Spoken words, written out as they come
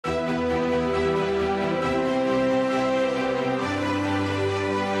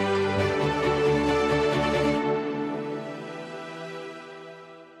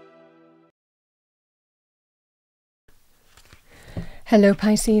Hello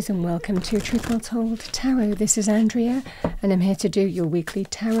Pisces and welcome to Truth Well Told Tarot. This is Andrea and I'm here to do your weekly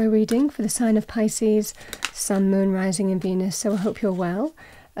tarot reading for the sign of Pisces, Sun, Moon, Rising and Venus. So I hope you're well.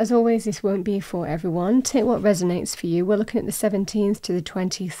 As always, this won't be for everyone. Take what resonates for you. We're looking at the 17th to the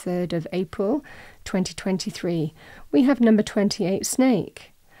 23rd of April 2023. We have number 28,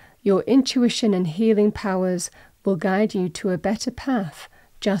 Snake. Your intuition and healing powers will guide you to a better path.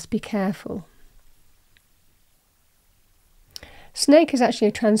 Just be careful. Snake is actually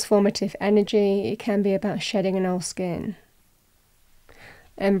a transformative energy. It can be about shedding an old skin,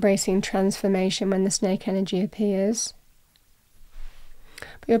 embracing transformation when the snake energy appears.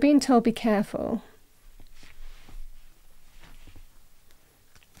 But you're being told be careful.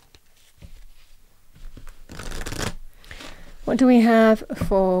 What do we have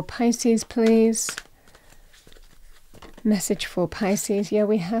for Pisces, please? Message for Pisces. Yeah,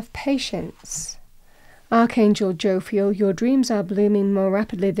 we have patience. Archangel Jophiel, your dreams are blooming more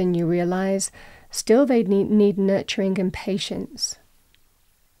rapidly than you realize. Still, they need nurturing and patience.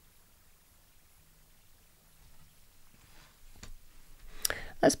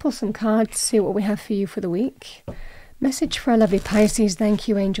 Let's pull some cards, see what we have for you for the week. Message for our lovely Pisces. Thank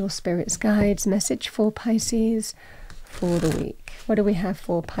you, angel, spirits, guides. Message for Pisces for the week. What do we have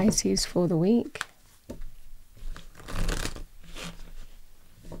for Pisces for the week?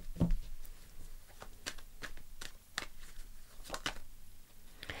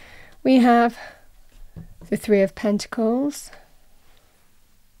 We have the Three of Pentacles,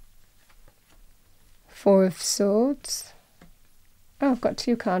 Four of Swords. Oh, I've got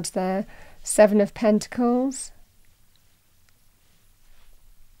two cards there. Seven of Pentacles,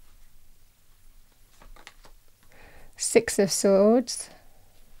 Six of Swords,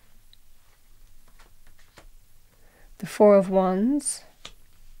 the Four of Wands,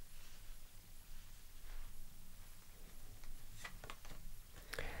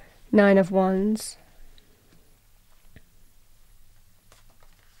 Nine of Wands,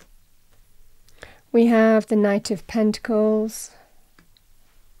 we have the Knight of Pentacles,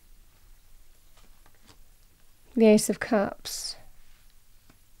 the Ace of Cups,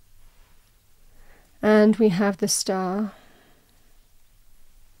 and we have the Star.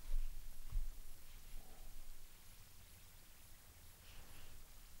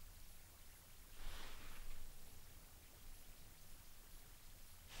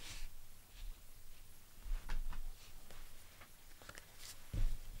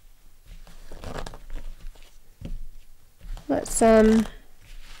 Let's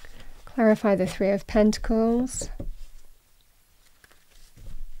clarify the Three of Pentacles.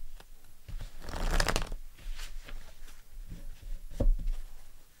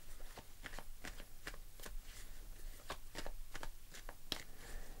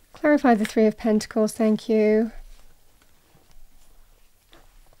 Clarify the Three of Pentacles, thank you.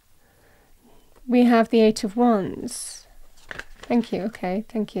 We have the Eight of Wands. Thank you, okay,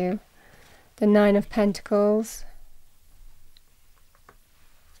 thank you. The Nine of Pentacles.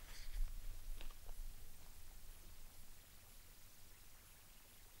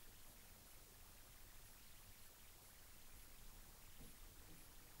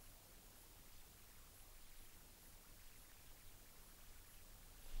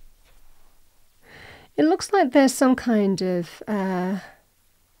 It looks like there's some kind of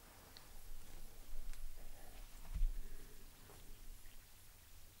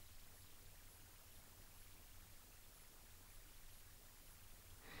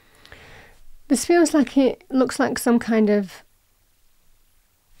this feels like it looks like some kind of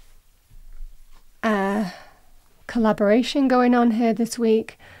collaboration going on here this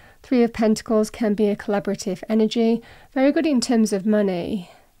week. Three of Pentacles can be a collaborative energy. Very good in terms of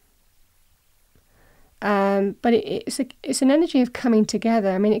money. But it's an energy of coming together.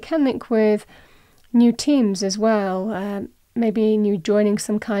 I mean, it can link with new teams as well. Maybe you joining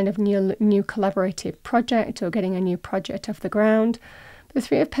some kind of new collaborative project or getting a new project off the ground. But the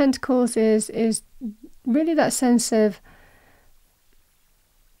Three of Pentacles is really that sense of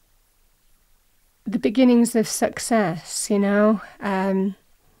the beginnings of success, you know,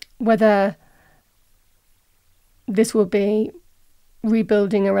 whether this will be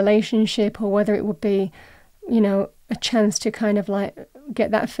rebuilding a relationship or whether it would be, you know, a chance to kind of like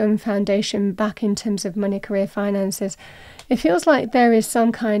get that firm foundation back in terms of money, career, finances. It feels like there is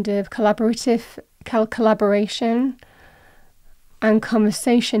some kind of collaboration and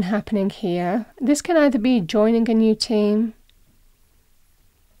conversation happening here. This can either be joining a new team,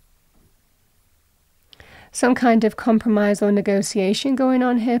 some kind of compromise or negotiation going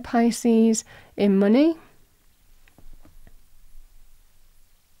on here, Pisces, in money.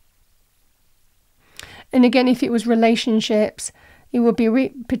 And again, if it was relationships, It would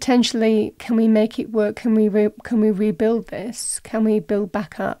be potentially, can we make it work? Can we rebuild this? Can we build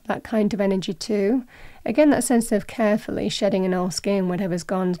back up? That kind of energy too. Again, that sense of carefully shedding an old skin, whatever's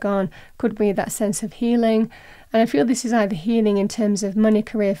gone's gone, could be that sense of healing. And I feel this is either healing in terms of money,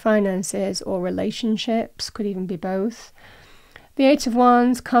 career, finances, or relationships, could even be both. The Eight of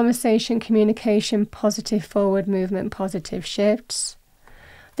Wands, conversation, communication, positive forward movement, positive shifts.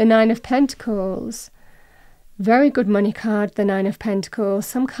 The Nine of Pentacles, very good money card, the Nine of Pentacles,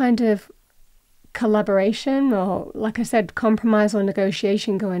 some kind of collaboration or, like I said, compromise or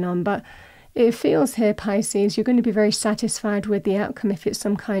negotiation going on, but it feels here, Pisces, you're going to be very satisfied with the outcome if it's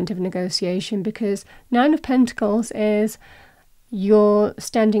some kind of negotiation, because Nine of Pentacles is you're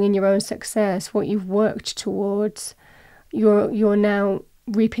standing in your own success, what you've worked towards. You're now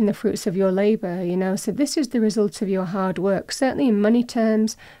reaping the fruits of your labor, you know. So this is the result of your hard work. Certainly in money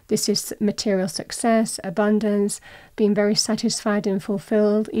terms, this is material success, abundance, being very satisfied and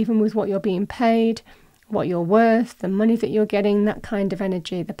fulfilled, even with what you're being paid, what you're worth, the money that you're getting, that kind of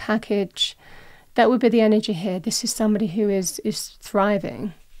energy, the package. That would be the energy here. This is somebody who is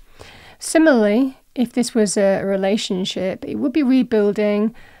thriving. Similarly, if this was a relationship, it would be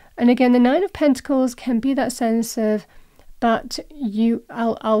rebuilding. And again, the Nine of Pentacles can be that sense of, but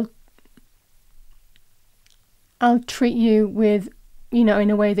I'll treat you with, you know,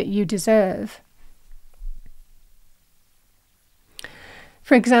 in a way that you deserve.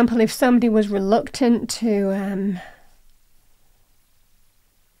 For example, if somebody was reluctant to,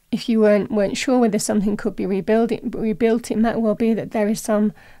 if you weren't sure whether something could be rebuilt, it might well be that there is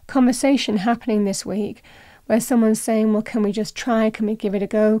some conversation happening this week where someone's saying, well, can we just try? Can we give it a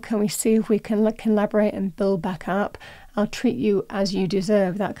go? Can we see if we can collaborate and build back up? I'll treat you as you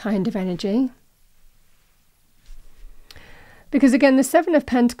deserve, that kind of energy. Because again, the Seven of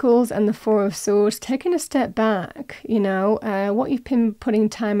Pentacles and the Four of Swords, taking a step back, you know, what you've been putting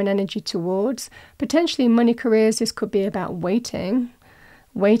time and energy towards, potentially money, careers, this could be about waiting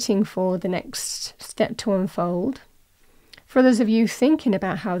for the next step to unfold. For others of you thinking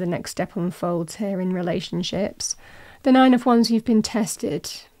about how the next step unfolds here in relationships, the Nine of Wands, you've been tested,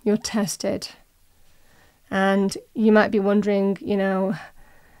 you're tested. And you might be wondering, you know,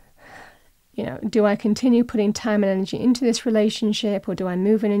 do I continue putting time and energy into this relationship, or do I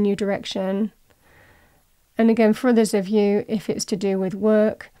move in a new direction? And again, for others of you, if it's to do with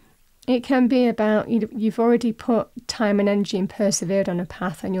work, it can be about you've already put time and energy and persevered on a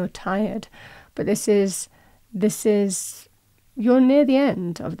path and you're tired. But this is you're near the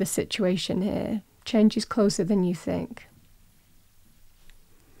end of the situation here. Change is closer than you think.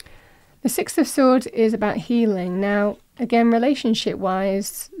 The Six of Swords is about healing. Now, again,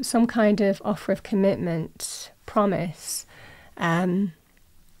 relationship-wise, some kind of offer of commitment, promise,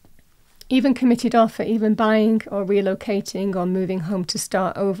 even committed offer, even buying or relocating or moving home to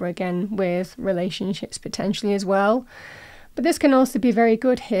start over again with relationships potentially as well. But this can also be very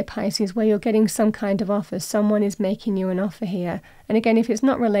good here, Pisces, where you're getting some kind of offer. Someone is making you an offer here. And again, if it's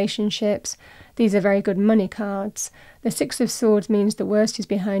not relationships, these are very good money cards. The Six of Swords means the worst is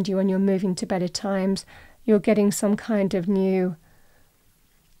behind you and you're moving to better times. You're getting some kind of new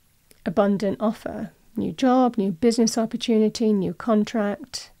abundant offer. New job, new business opportunity, new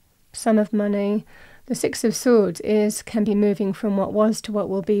contract, sum of money. The Six of Swords can be moving from what was to what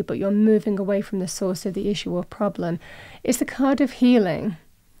will be, but you're moving away from the source of the issue or problem. It's the card of healing.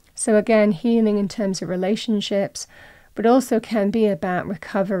 So again, healing in terms of relationships, but also can be about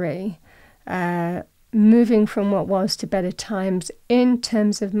recovery, moving from what was to better times in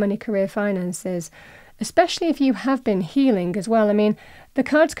terms of money, career, finances, especially if you have been healing as well. I mean, the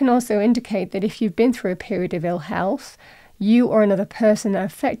cards can also indicate that if you've been through a period of ill health, you or another person that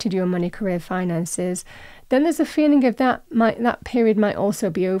affected your money, career, finances, then there's a feeling of that period might also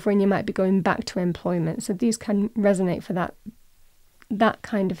be over and you might be going back to employment. So these can resonate for that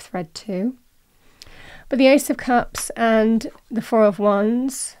kind of thread too. But the Ace of Cups and the Four of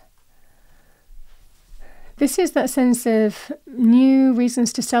Wands, this is that sense of new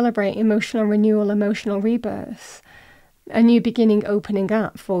reasons to celebrate, emotional renewal, emotional rebirth, a new beginning opening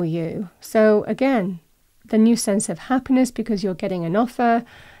up for you. So again, the new sense of happiness because you're getting an offer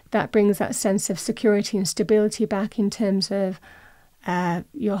that brings that sense of security and stability back in terms of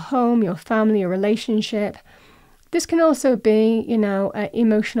your home, your family, your relationship. This can also be,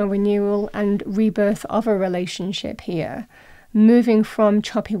 emotional renewal and rebirth of a relationship here, moving from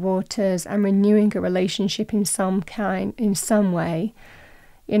choppy waters and renewing a relationship in some way,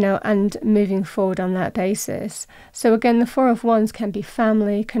 and moving forward on that basis. So again, the Four of Wands can be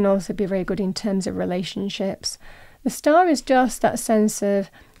family, can also be very good in terms of relationships. The Star is just that sense of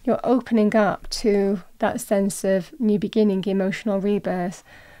You're opening up to that sense of new beginning, emotional rebirth,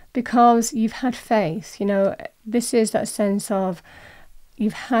 because you've had faith. You know, this is that sense of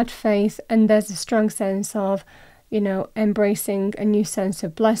you've had faith, and there's a strong sense of, you know, embracing a new sense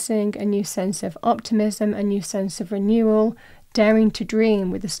of blessing, a new sense of optimism, a new sense of renewal, daring to dream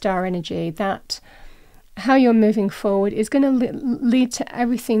with the star energy. That how you're moving forward is going to lead to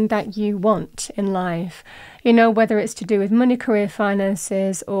everything that you want in life. You know, whether it's to do with money, career,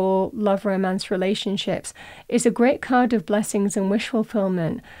 finances, or love, romance, relationships. It's a great card of blessings and wish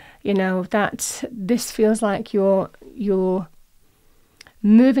fulfillment. You know, that this feels like you're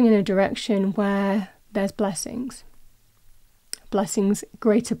moving in a direction where there's blessings,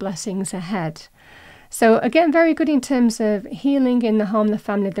 greater blessings ahead. So again, very good in terms of healing in the home, the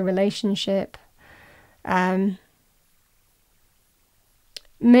family, the relationship.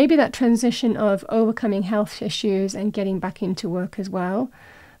 Maybe that transition of overcoming health issues and getting back into work as well.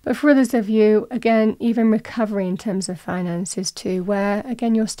 But for others of you, again, even recovery in terms of finances too, where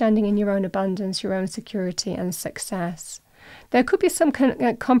again, you're standing in your own abundance, your own security and success. There could be some kind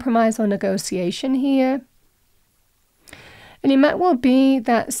of compromise or negotiation here. And it might well be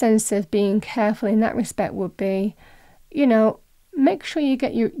that sense of being careful in that respect would be, you know, make sure you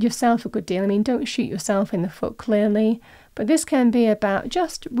get yourself a good deal. I mean, don't shoot yourself in the foot clearly, but this can be about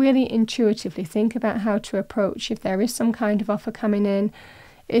just really intuitively think about how to approach if there is some kind of offer coming in.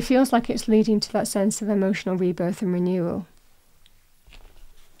 It feels like it's leading to that sense of emotional rebirth and renewal.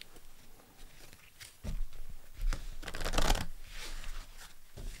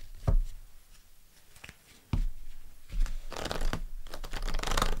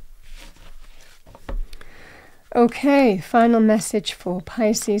 Okay, final message for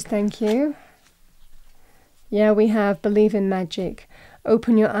Pisces, thank you. Yeah, we have believe in magic.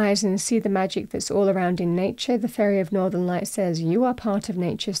 Open your eyes and see the magic that's all around in nature. The Fairy of Northern Light says you are part of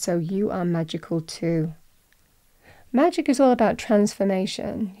nature, so you are magical too. Magic is all about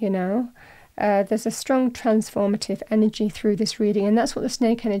transformation, you know. There's a strong transformative energy through this reading, and that's what the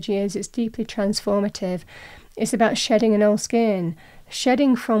snake energy is. It's deeply transformative. It's about shedding an old skin,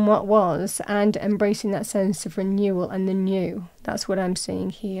 shedding from what was and embracing that sense of renewal and the new. That's what I'm seeing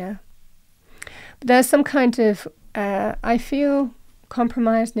here. But there's some kind of, I feel,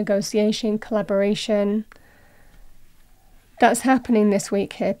 compromise, negotiation, collaboration. That's happening this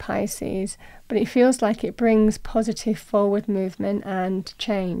week here, Pisces. But it feels like it brings positive forward movement and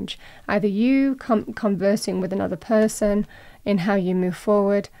change. Either you conversing with another person in how you move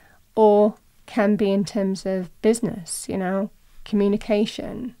forward, or can be in terms of business, you know,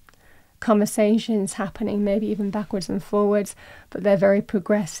 communication, conversations happening, maybe even backwards and forwards, but they're very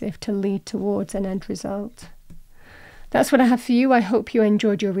progressive to lead towards an end result. That's what I have for you. I hope you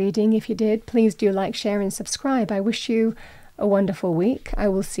enjoyed your reading. If you did, please do like, share and subscribe. I wish you a wonderful week. I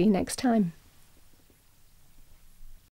will see you next time.